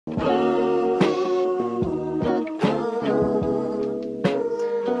The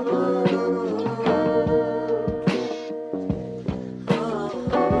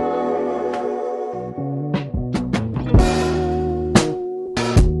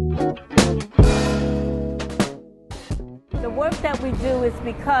work that we do is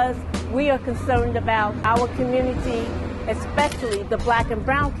because we are concerned about our community, especially the Black and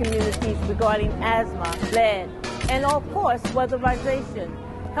brown communities, regarding asthma, lead, and of course, weatherization.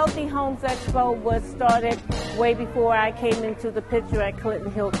 Healthy Homes Expo was started way before I came into the picture at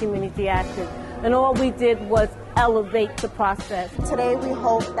Clinton Hill Community Action, and all we did was elevate the process. Today we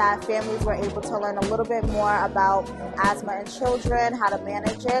hope that families were able to learn a little bit more about asthma in children, how to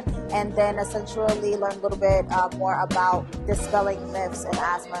manage it, and then essentially learn a little bit more about dispelling myths in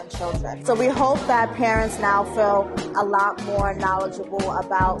asthma in children. So we hope that parents now feel a lot more knowledgeable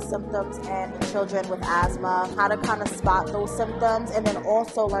about symptoms in children with asthma, how to kind of spot those symptoms, and then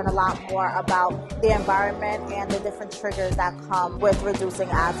also learn a lot more about the environment and the different triggers that come with reducing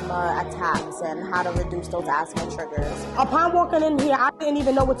asthma attacks and how to reduce those asthma triggers. Upon walking in here, I didn't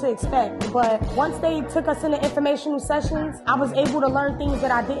even know what to expect, but once they took us into informational sessions, I was able to learn things that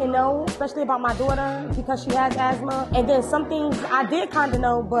I didn't know, especially about my daughter because she has asthma, and then some things I did kind of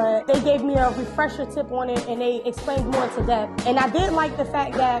know, but they gave me a refresher tip on it and they explained more to depth. And I did like the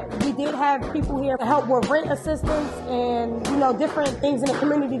fact that we did have people here to help with rent assistance and, you know, different things in the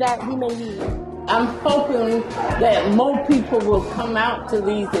community that we may need. I'm hoping that more people will come out to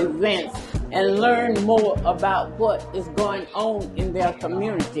these events and learn more about what is going on in their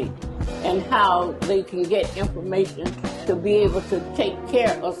community and how they can get information to be able to take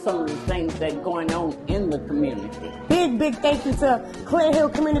care of some of the things that are going on in the community. Big thank you to Clinton Hill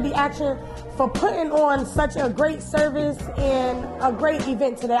Community Action for putting on such a great service and a great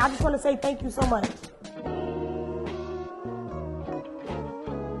event today. I just want to say thank you so much.